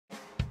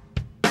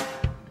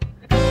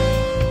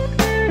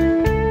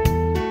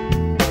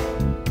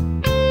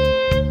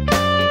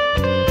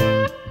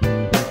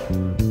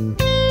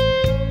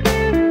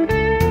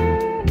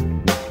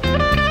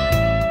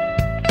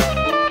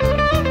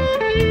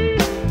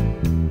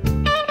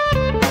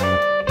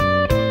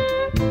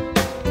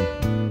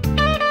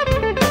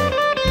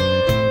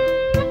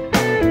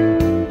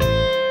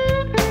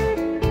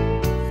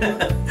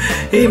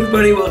Hey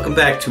everybody, welcome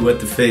back to What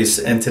the Face,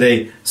 and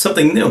today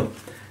something new.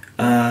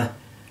 I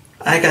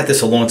got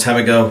this a long time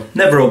ago,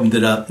 never opened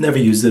it up, never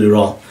used it at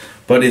all,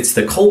 but it's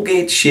the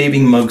Colgate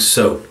Shaving Mug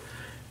Soap.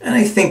 And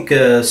I think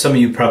some of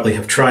you probably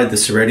have tried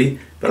this already,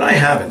 but I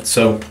haven't.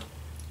 So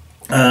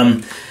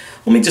let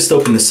me just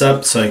open this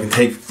up so you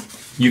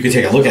can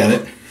take a look at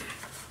it.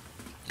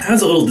 It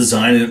has a little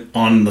design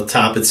on the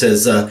top. It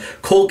says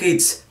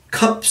Colgate's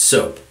Cup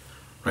Soap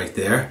right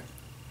there.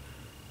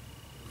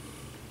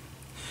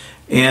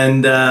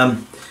 And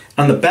on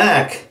the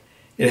back,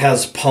 it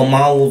has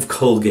Palmolive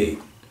Colgate,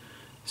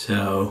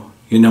 so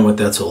you know what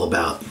that's all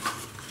about.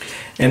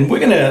 And we're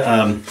gonna,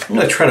 I'm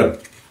gonna try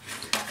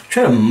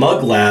to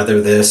mug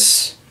lather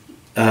this.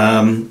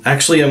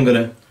 Actually, I'm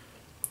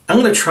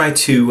gonna try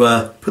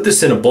to put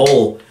this in a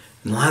bowl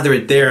and lather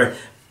it there.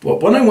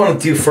 But what I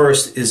want to do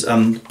first is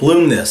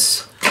bloom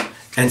this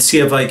and see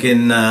if I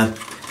can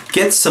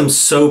get some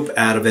soap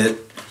out of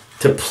it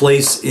to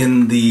place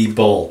in the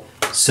bowl.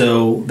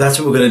 So that's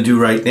what we're going to do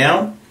right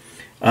now.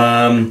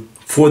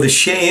 For the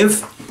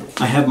shave,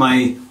 I have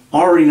my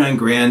R89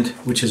 Grand,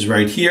 which is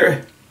right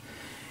here.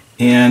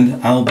 And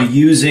I'll be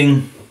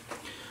using,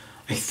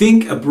 I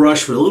think, a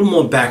brush with a little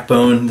more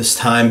backbone this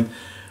time,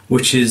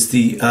 which is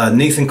the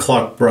Nathan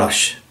Clark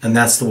brush. And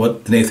that's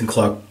what the Nathan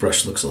Clark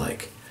brush looks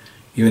like.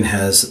 Even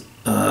has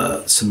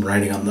some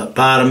writing on the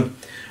bottom,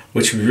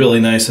 which would be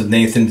really nice of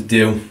Nathan to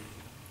do.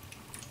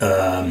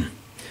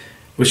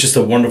 It was just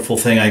a wonderful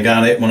thing. I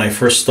got it when I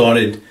first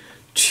started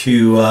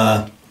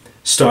to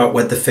start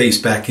Wet the Face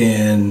back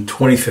in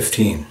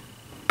 2015.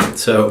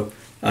 So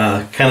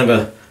kind of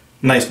a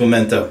nice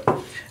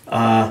memento.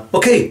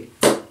 Okay,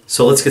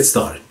 so let's get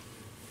started.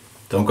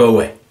 Don't go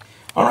away.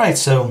 Alright,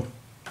 so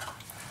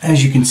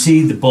as you can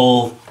see, the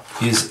bowl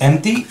is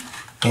empty,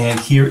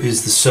 and here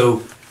is the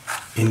soap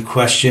in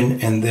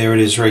question, and there it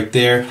is right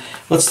there.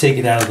 Let's take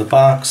it out of the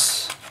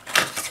box,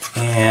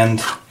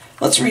 and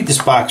let's read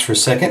this box for a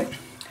second.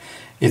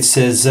 It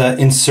says,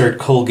 insert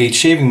Colgate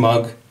shaving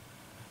mug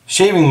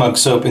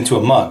soap into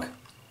a mug.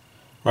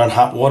 Run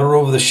hot water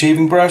over the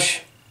shaving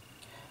brush,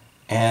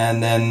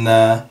 and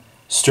then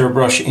stir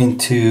brush in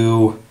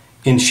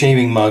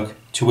shaving mug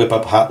to whip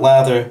up hot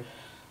lather.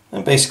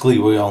 And basically,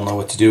 we all know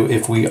what to do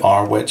if we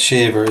are wet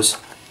shavers.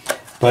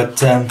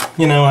 But,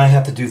 you know, I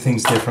have to do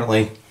things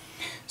differently.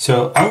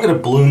 So I'm going to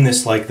bloom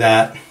this like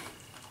that,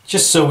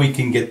 just so we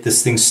can get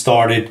this thing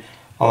started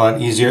a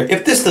lot easier.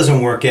 If this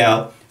doesn't work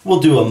out, we'll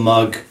do a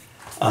mug.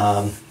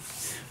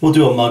 We'll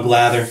do a mug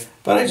lather,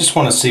 but I just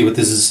want to see what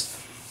this is.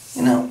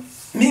 You know,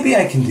 maybe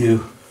I can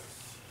do.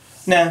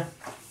 Nah.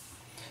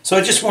 So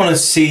I just want to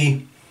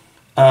see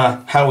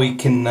how we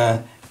can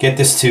get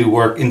this to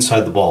work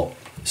inside the bowl.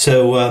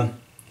 So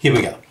here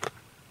we go.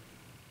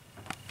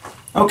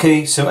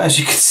 Okay, so as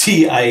you can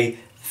see, I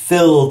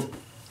filled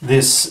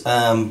this.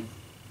 I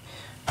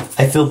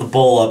filled the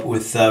bowl up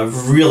with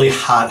really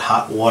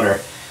hot water,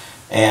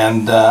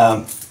 and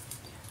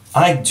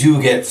I do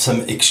get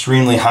some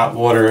extremely hot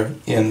water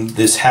in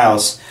this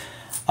house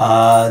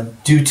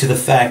due to the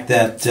fact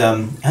that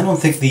I don't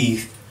think the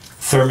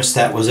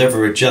thermostat was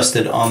ever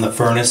adjusted on the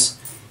furnace,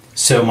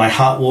 so my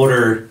hot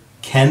water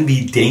can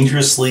be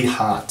dangerously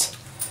hot,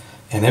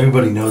 and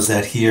everybody knows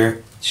that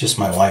here. It's just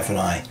my wife and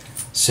I.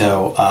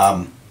 So,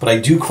 but I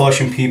do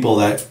caution people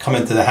that come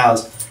into the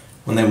house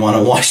when they want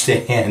to wash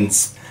their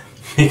hands,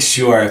 make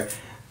sure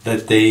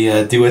that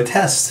they do a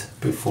test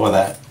before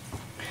that.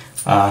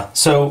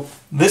 So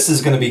this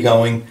is going to be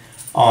going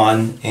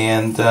on,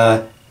 and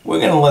we're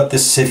going to let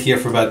this sit here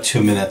for about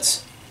 2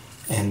 minutes,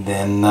 and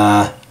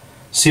then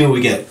see what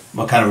we get,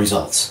 what kind of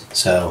results.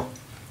 So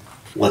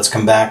let's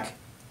come back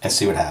and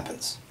see what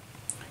happens.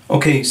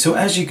 Okay, so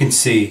as you can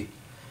see,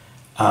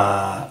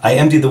 I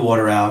emptied the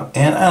water out,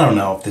 and I don't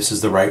know if this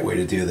is the right way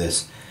to do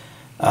this.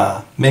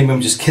 Maybe I'm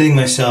just kidding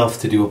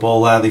myself to do a bowl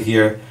lather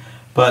here,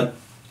 but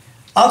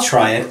I'll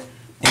try it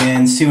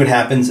and see what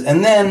happens.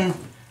 And then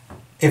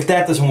if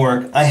that doesn't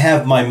work, I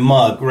have my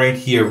mug right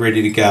here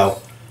ready to go,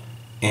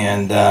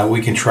 and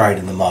we can try it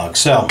in the mug.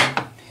 So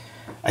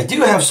I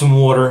do have some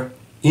water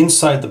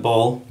inside the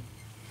bowl,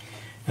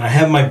 and I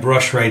have my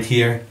brush right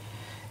here,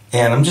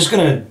 and I'm just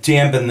going to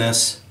dampen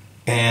this,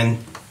 and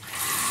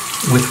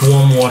with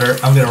warm water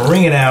I'm going to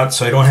wring it out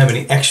so I don't have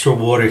any extra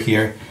water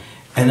here,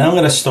 and I'm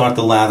going to start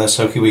the lather.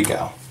 So here we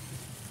go.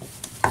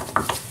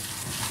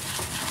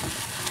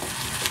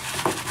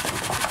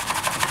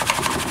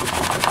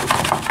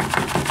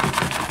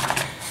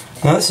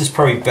 Now this is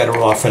probably better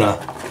off in a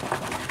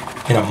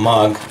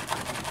mug,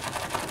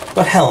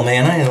 but hell,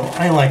 man,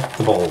 I like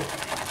the bowl.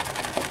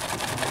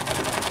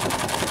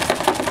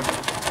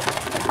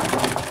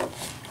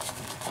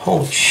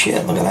 Holy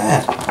shit! Look at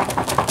that.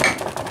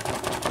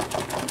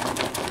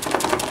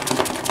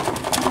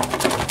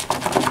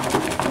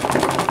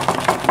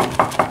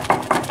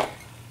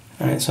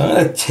 All right, so I'm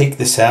gonna take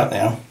this out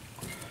now.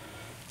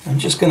 I'm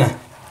just gonna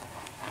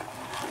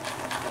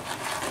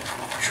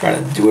try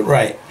to do it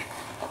right.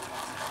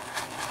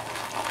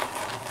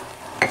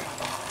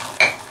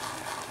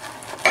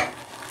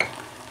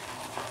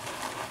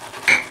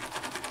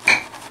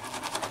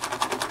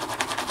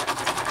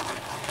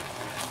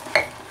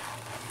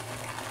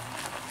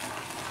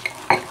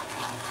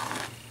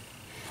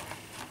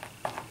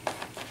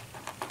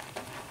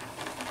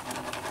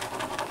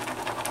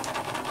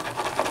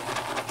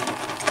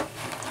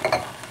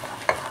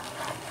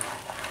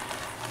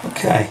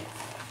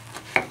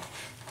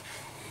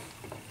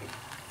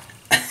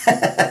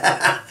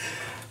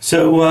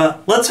 So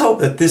let's hope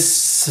that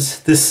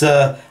this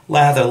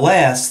lather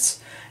lasts,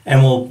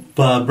 and we'll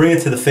bring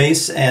it to the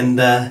face and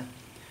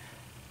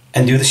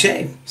do the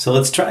shave. So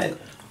let's try it.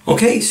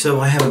 Okay, so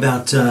I have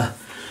about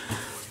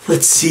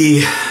let's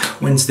see,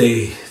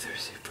 Wednesday,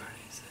 Thursday,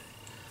 Friday.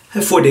 I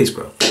have 4 days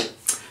growth.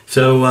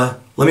 So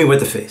let me wet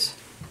the face.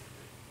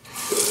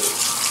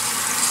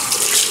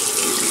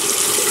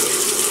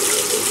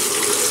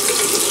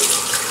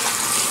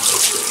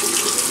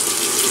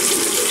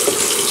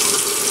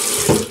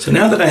 So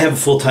now that I have a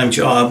full-time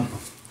job,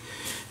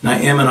 and I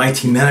am an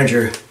IT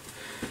manager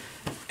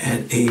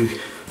at a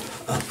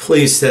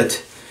place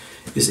that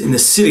is in the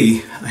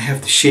city, I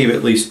have to shave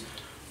at least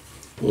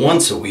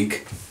once a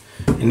week.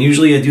 And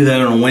usually I do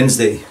that on a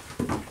Wednesday.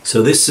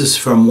 So this is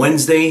from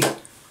Wednesday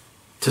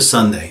to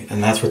Sunday,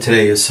 and that's what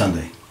today is,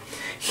 Sunday.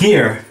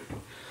 Here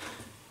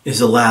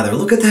is a lather.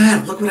 Look at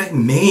that, look what I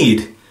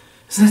made.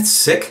 Isn't that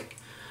sick?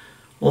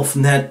 Well,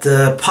 from that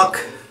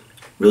puck,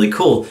 really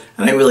cool.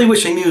 And I really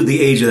wish I knew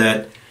the age of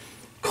that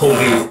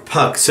Colgate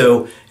puck.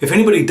 So if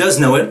anybody does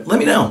know it, let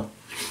me know.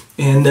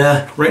 And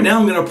right now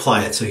I'm going to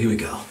apply it, so here we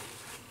go.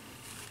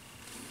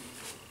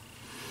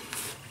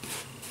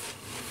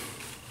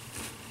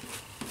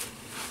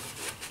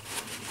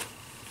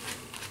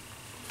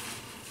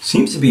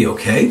 Seems to be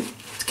okay.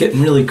 It's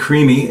getting really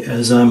creamy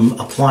as I'm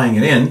applying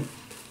it in.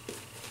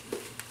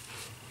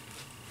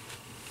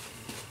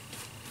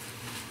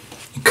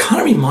 It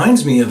kind of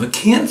reminds me of a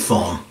can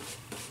foam.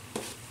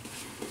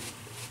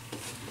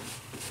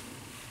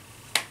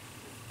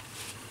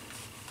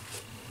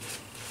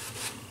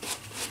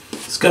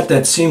 It's got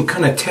that same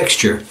kind of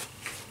texture.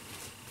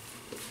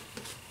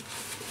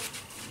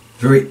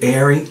 Very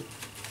airy.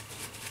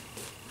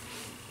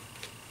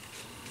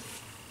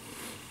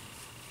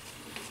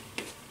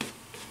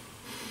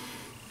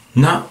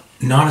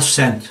 Not a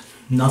scent,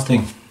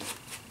 nothing.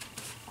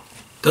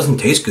 Doesn't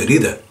taste good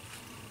either.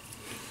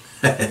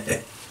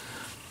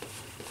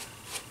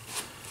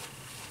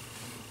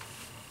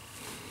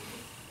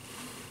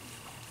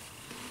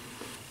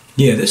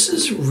 Yeah, this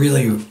is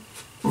really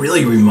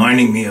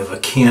reminding me of a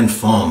can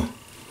foam.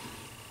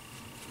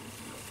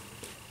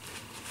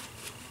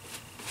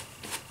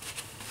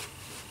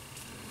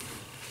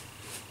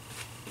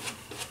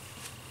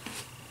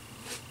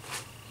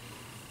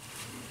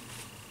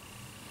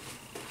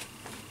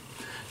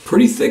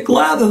 Pretty thick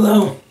lather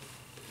though.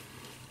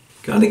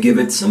 Gotta give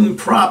it some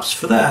props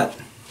for that.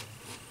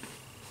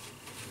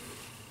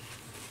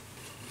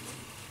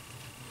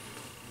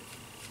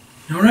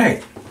 All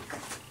right.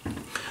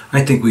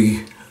 I think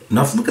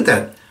enough. Look at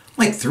that.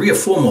 Like 3 or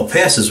 4 more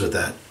passes with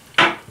that.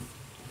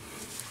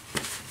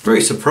 Very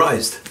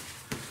surprised.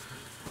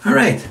 All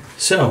right.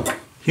 So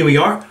here we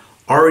are.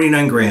 Already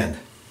 9 grand.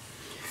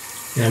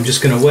 And I'm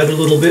just gonna wet it a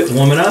little bit,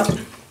 warm it up.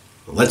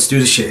 Let's do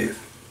the shave.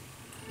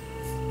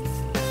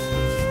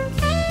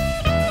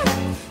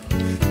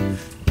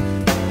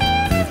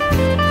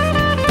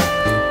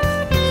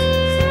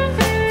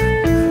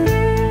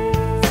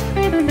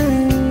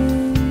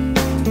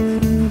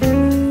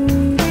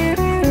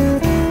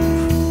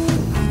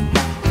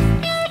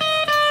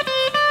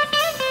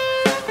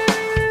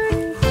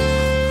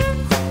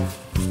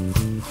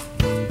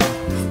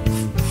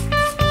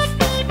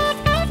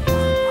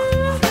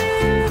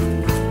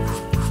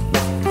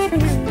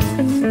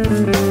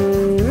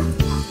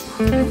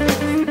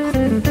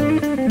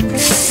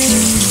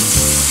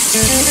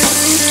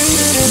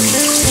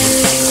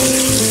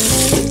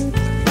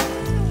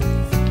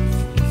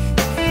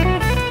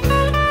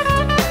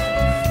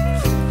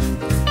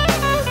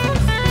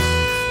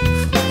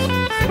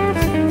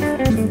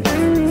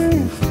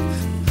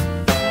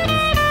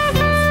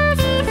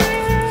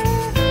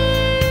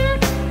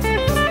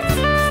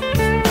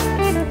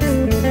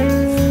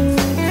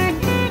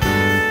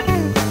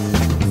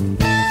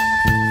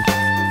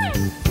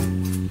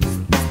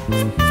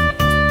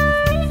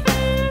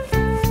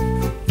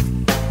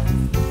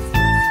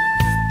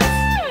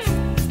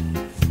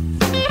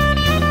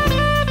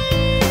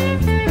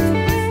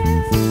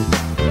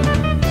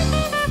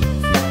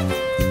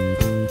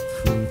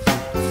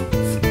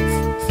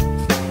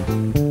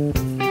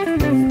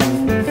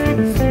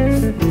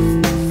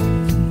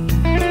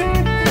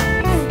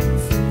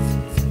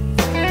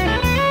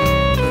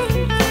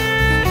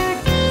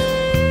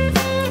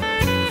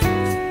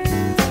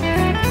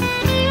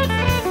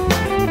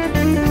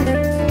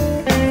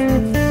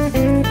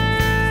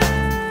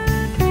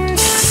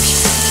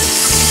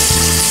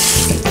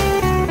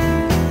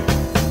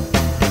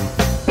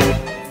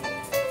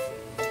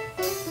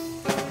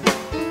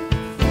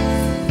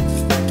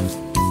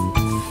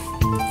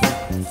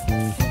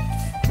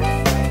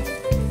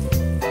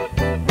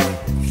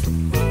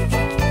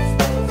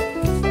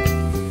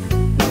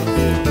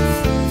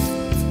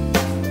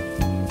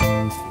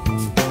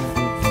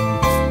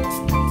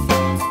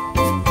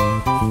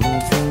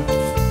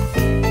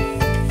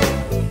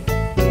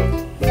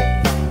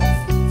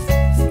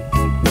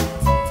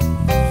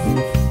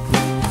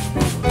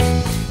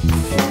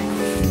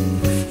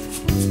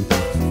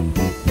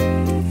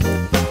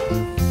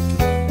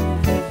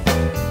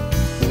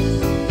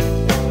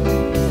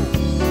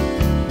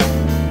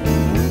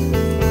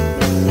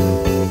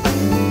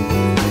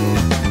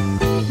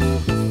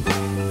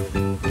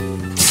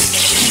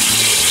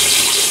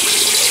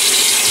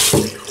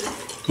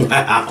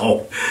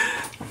 Wow.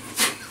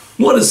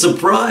 What a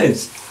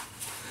surprise.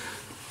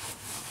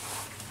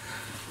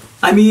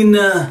 I mean,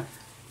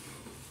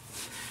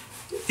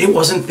 it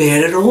wasn't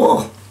bad at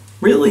all.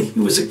 Really, it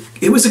was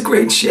a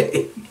great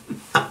shave.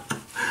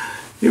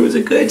 It was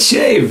a good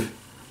shave.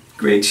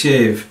 Great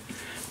shave.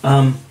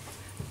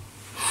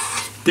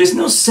 There's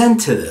no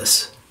scent to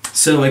this,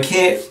 so I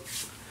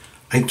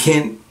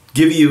can't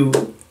give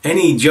you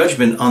any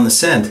judgment on the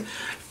scent.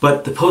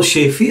 But the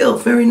post-shave feel,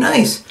 very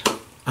nice.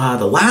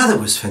 The lather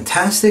was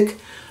fantastic.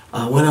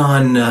 Went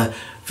on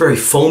very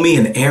foamy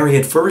and airy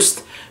at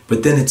first,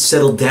 but then it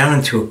settled down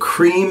into a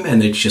cream,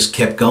 and it just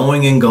kept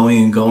going and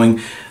going and going.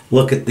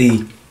 Look at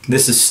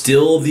this is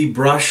still the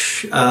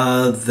brush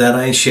that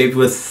I shaved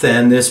with,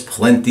 and there's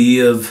plenty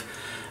of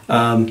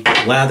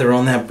lather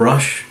on that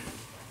brush.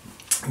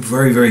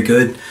 Very, very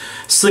good.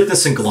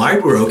 Slickness and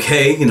glide were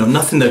okay. You know,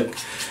 nothing to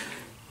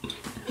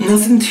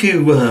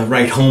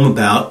write home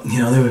about. You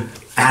know, they were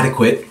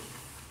adequate,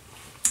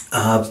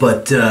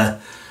 but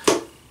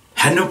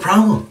had no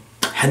problem.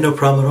 Had no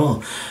problem at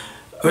all.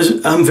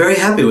 I'm very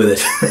happy with it.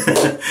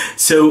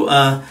 So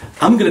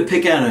I'm gonna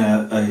pick out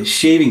a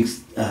shaving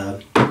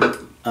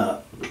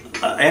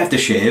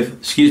aftershave.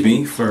 Excuse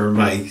me for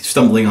my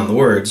stumbling on the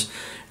words.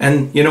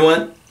 And you know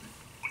what?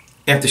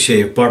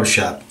 Aftershave,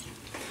 barbershop.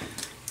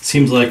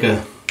 Seems like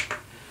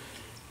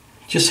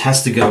just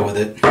has to go with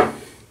it.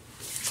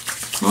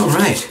 All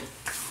right.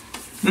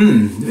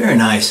 Very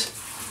nice.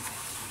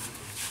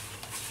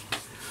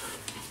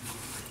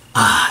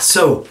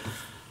 So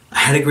I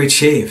had a great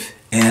shave,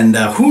 and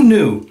who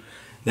knew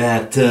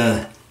that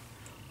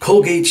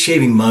Colgate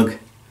Shaving Mug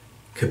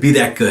could be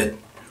that good,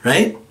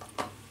 right?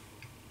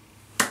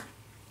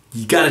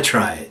 You gotta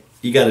try it.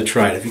 You gotta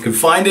try it. If you can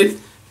find it,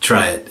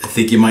 try it. I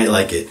think you might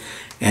like it.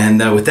 And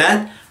with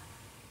that,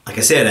 like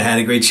I said, I had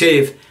a great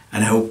shave,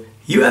 and I hope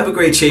you have a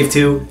great shave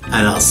too,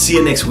 and I'll see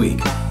you next week.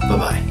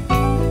 Bye-bye.